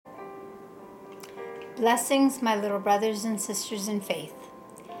Blessings, my little brothers and sisters in faith.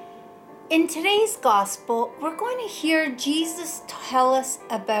 In today's gospel, we're going to hear Jesus tell us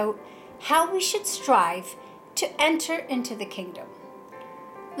about how we should strive to enter into the kingdom.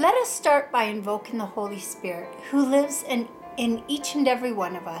 Let us start by invoking the Holy Spirit who lives in each and every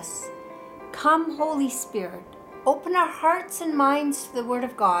one of us. Come, Holy Spirit, open our hearts and minds to the Word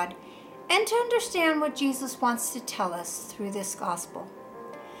of God and to understand what Jesus wants to tell us through this gospel.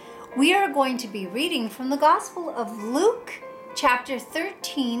 We are going to be reading from the Gospel of Luke, chapter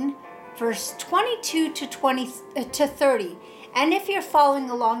 13, verse 22 to 30. And if you're following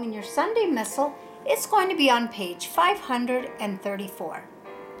along in your Sunday Missal, it's going to be on page 534.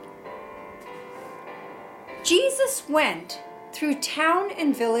 Jesus went through town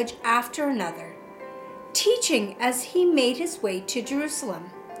and village after another, teaching as he made his way to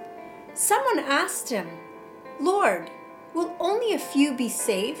Jerusalem. Someone asked him, "Lord, will only a few be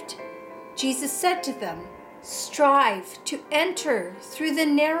saved?" Jesus said to them, "Strive to enter through the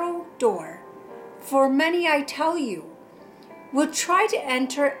narrow door, for many, I tell you, will try to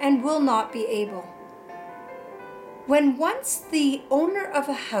enter and will not be able. When once the owner of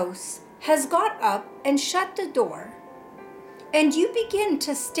a house has got up and shut the door, and you begin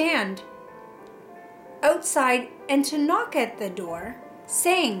to stand outside and to knock at the door,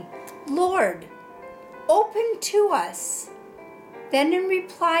 saying, 'Lord, open to us,' then in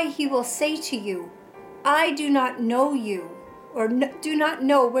reply he will say to you, 'I do not know you,' or 'do not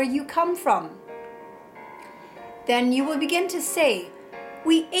know where you come from.' Then you will begin to say,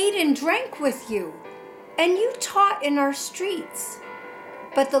 'We ate and drank with you, and you taught in our streets.'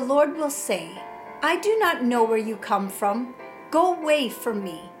 But the Lord will say, 'I do not know where you come from. Go away from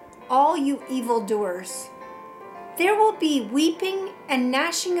me, all you evildoers.' There will be weeping and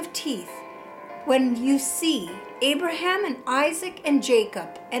gnashing of teeth when you see Abraham and Isaac and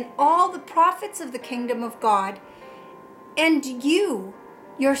Jacob and all the prophets of the kingdom of God, and you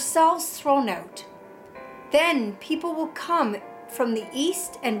yourselves thrown out. Then people will come from the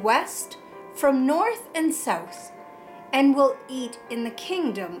east and west, from north and south, and will eat in the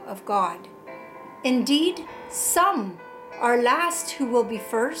kingdom of God. Indeed, some are last who will be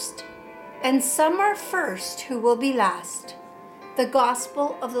first, and some are first who will be last." The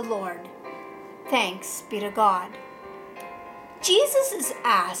Gospel of the Lord. Thanks be to God. Jesus is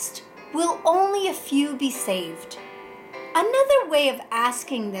asked, will only a few be saved? Another way of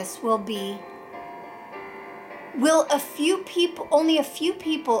asking this will be, will only a few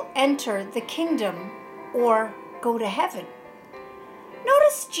people enter the kingdom or go to heaven?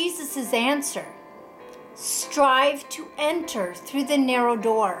 Notice Jesus' answer. Strive to enter through the narrow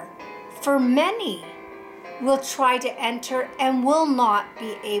door, for many will try to enter and will not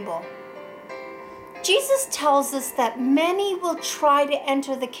be able. Jesus tells us that many will try to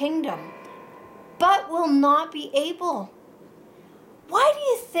enter the kingdom, but will not be able. Why do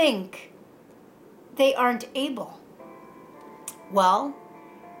you think they aren't able? Well,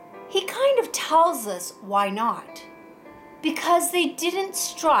 he kind of tells us why not. Because they didn't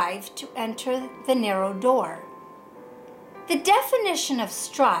strive to enter the narrow door. The definition of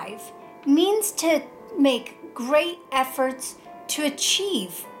strive means to make great efforts to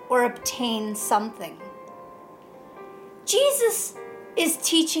achieve or obtain something. Jesus is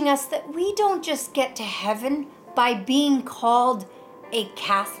teaching us that we don't just get to heaven by being called a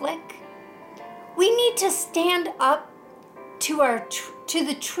Catholic. We need to stand up to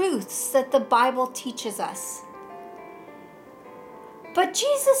the truths that the Bible teaches us. But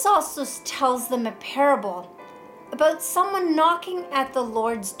Jesus also tells them a parable about someone knocking at the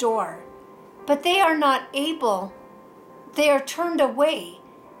Lord's door, but they are not able, they are turned away,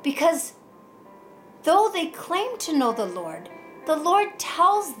 because though they claim to know the Lord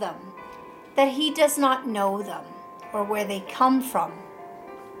tells them that he does not know them or where they come from.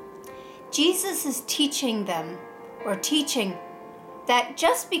 Jesus is teaching that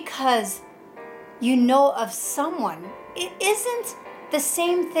just because you know of someone, it isn't the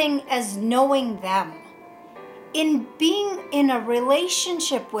same thing as knowing them. In being in a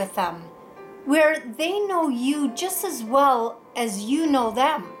relationship with them, where they know you just as well as you know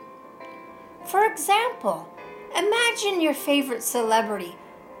them. For example, imagine your favorite celebrity.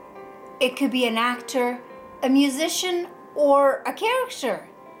 It could be an actor, a musician, or a character.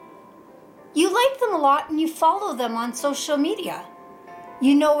 You like them a lot and you follow them on social media.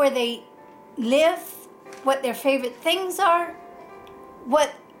 You know where they live, what their favorite things are,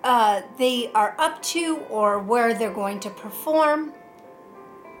 what they are up to, or where they're going to perform,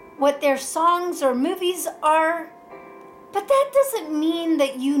 what their songs or movies are. But that doesn't mean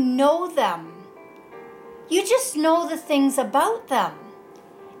that you know them. You just know the things about them.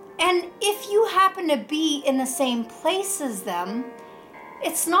 And if you happen to be in the same place as them,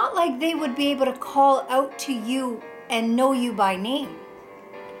 it's not like they would be able to call out to you and know you by name.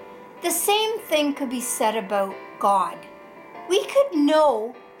 The same thing could be said about God. We could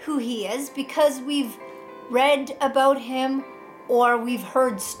know who He is because we've read about Him or we've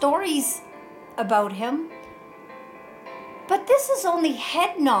heard stories about Him. But this is only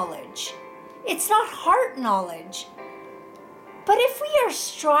head knowledge. It's not heart knowledge. But if we are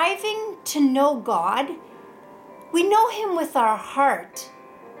striving to know God, we know Him with our heart.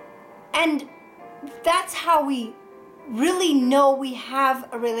 And that's how we really know we have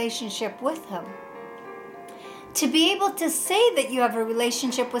a relationship with Him. To be able to say that you have a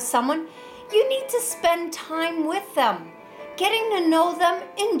relationship with someone, you need to spend time with them, getting to know them,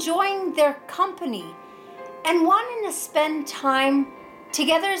 enjoying their company, and wanting to spend time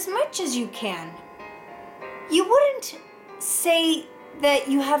together as much as you can. You wouldn't say that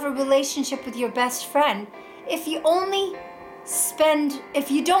you have a relationship with your best friend if you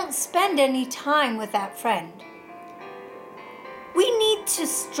don't spend any time with that friend. We need to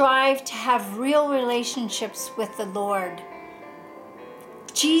strive to have real relationships with the Lord,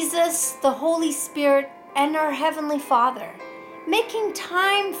 Jesus, the Holy Spirit, and our Heavenly Father, making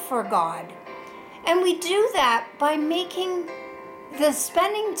time for God. And we do that by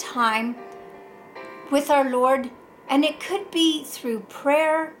spending time with our Lord, and it could be through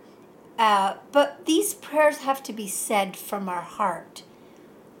prayer, but these prayers have to be said from our heart.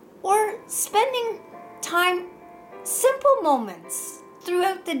 Or spending time, simple moments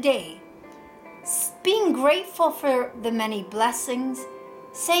throughout the day, being grateful for the many blessings,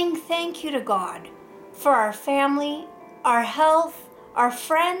 saying thank you to God for our family, our health, our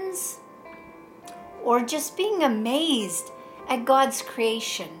friends, or just being amazed at God's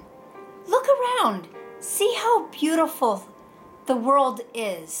creation. Look around. See how beautiful the world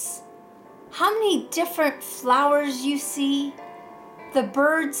is. How many different flowers you see, the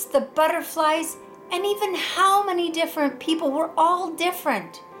birds, the butterflies, and even how many different people. We're all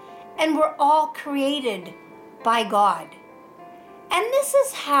different, and we're all created by God. And this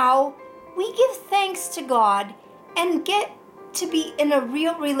is how we give thanks to God and get to be in a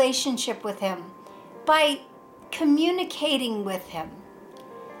real relationship with Him, by communicating with Him.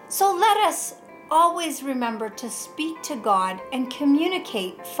 So let us always remember to speak to God and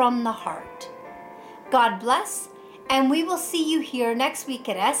communicate from the heart. God bless, and we will see you here next week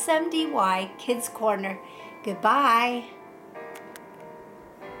at SMDY Kids Corner. Goodbye.